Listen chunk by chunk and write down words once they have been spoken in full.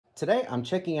Today, I'm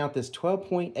checking out this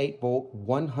 12.8 volt,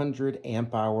 100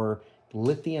 amp hour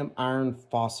lithium iron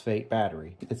phosphate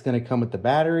battery. It's gonna come with the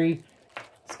battery.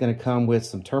 It's gonna come with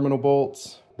some terminal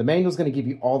bolts. The manual's gonna give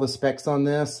you all the specs on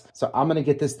this. So I'm gonna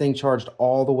get this thing charged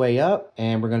all the way up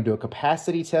and we're gonna do a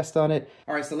capacity test on it.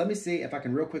 All right, so let me see if I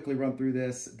can real quickly run through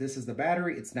this. This is the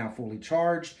battery, it's now fully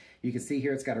charged. You can see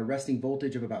here it's got a resting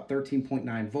voltage of about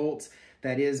 13.9 volts.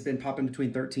 That is been popping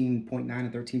between 13.9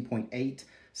 and 13.8.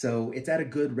 So it's at a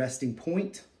good resting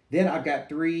point. Then I've got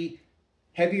three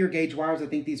heavier gauge wires. I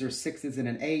think these are 6s and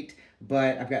an 8,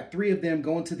 but I've got 3 of them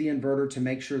going to the inverter to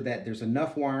make sure that there's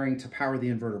enough wiring to power the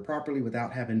inverter properly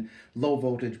without having low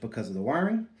voltage because of the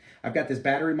wiring. I've got this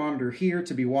battery monitor here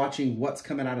to be watching what's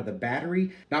coming out of the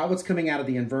battery, not what's coming out of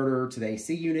the inverter to the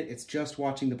AC unit. It's just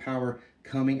watching the power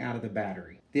coming out of the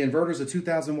battery. The inverter is a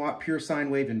 2000 watt pure sine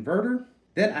wave inverter.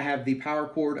 Then I have the power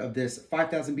cord of this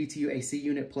 5000 BTU AC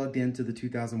unit plugged into the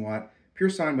 2000 watt pure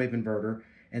sine wave inverter.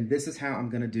 And this is how I'm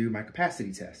gonna do my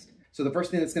capacity test. So the first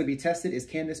thing that's gonna be tested is,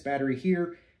 can this battery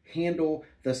here handle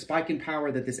the spike in power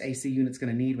that this AC unit's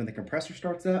gonna need when the compressor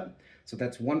starts up? So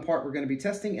that's one part we're gonna be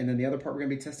testing. And then the other part we're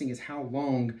gonna be testing is how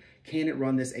long can it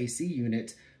run this AC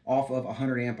unit off of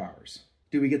 100 amp hours?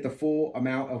 Do we get the full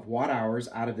amount of watt hours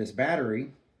out of this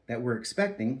battery that we're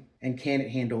expecting? And can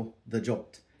it handle the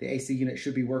jolt? The AC unit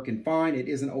should be working fine. It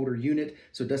is an older unit,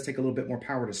 so it does take a little bit more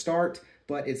power to start,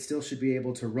 but it still should be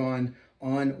able to run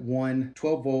on one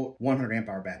 12 volt, 100 amp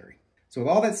hour battery. So with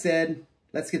all that said,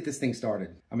 let's get this thing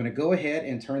started. I'm gonna go ahead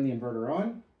and turn the inverter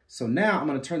on. So now I'm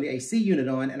gonna turn the AC unit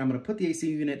on and I'm gonna put the AC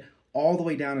unit all the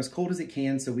way down as cold as it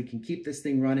can so we can keep this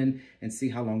thing running and see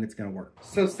how long it's gonna work.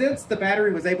 So since the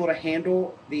battery was able to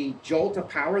handle the jolt of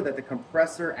power that the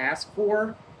compressor asked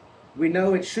for, we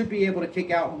know it should be able to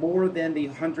kick out more than the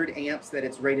 100 amps that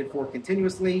it's rated for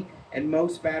continuously, and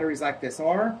most batteries like this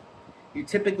are. You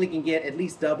typically can get at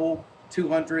least double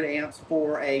 200 amps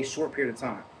for a short period of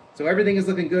time. So everything is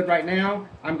looking good right now.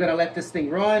 I'm gonna let this thing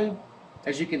run.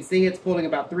 As you can see, it's pulling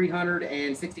about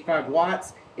 365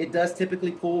 watts. It does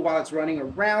typically pull while it's running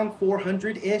around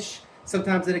 400-ish.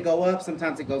 Sometimes it'll go up,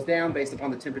 sometimes it goes down based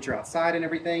upon the temperature outside and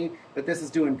everything, but this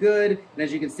is doing good. And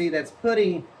as you can see, that's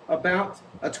putting about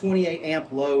a 28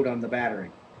 amp load on the battery.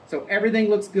 So everything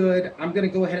looks good. I'm gonna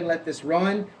go ahead and let this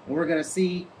run, and we're gonna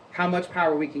see how much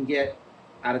power we can get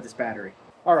out of this battery.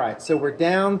 All right, so we're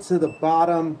down to the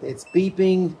bottom. It's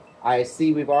beeping. I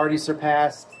see we've already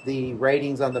surpassed the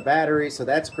ratings on the battery, so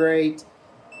that's great.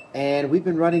 And we've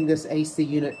been running this AC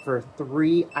unit for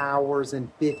 3 hours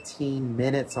and 15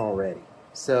 minutes already.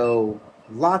 So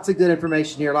lots of good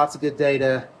information here, lots of good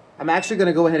data. I'm actually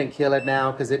gonna go ahead and kill it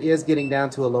now because it is getting down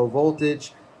to a low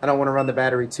voltage. I don't wanna run the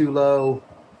battery too low.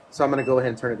 So I'm gonna go ahead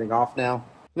and turn everything off now.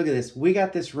 Look at this, we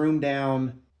got this room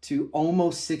down to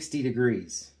almost 60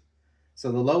 degrees.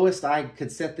 So the lowest I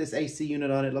could set this AC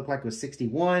unit on, it looked like it was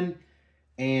 61.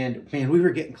 And man, we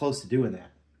were getting close to doing that.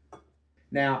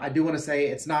 Now, I do want to say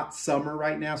it's not summer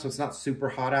right now, so it's not super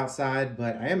hot outside,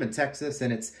 but I am in Texas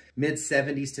and it's mid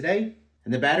 70s today.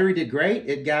 And the battery did great.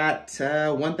 It got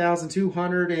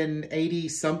 1,280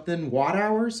 something watt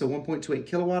hours, so 1.28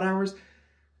 kilowatt hours.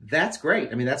 That's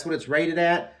great. I mean, that's what it's rated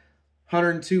at,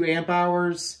 102 amp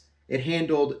hours. It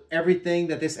handled everything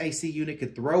that this AC unit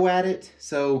could throw at it.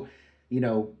 So, you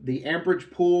know, the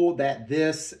amperage pool that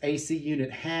this AC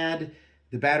unit had,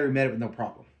 the battery met it with no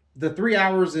problem. The 3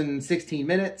 hours and 16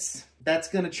 minutes, that's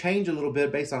gonna change a little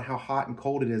bit based on how hot and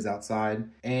cold it is outside.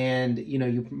 And you know,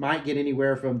 you might get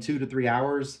anywhere from 2 to 3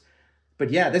 hours. But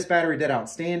yeah, this battery did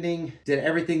outstanding, did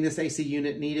everything this AC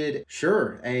unit needed.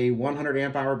 Sure, a 100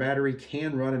 amp hour battery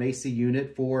can run an AC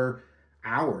unit for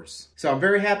hours. So I'm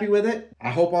very happy with it. I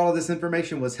hope all of this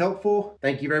information was helpful.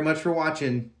 Thank you very much for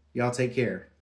watching. Y'all take care.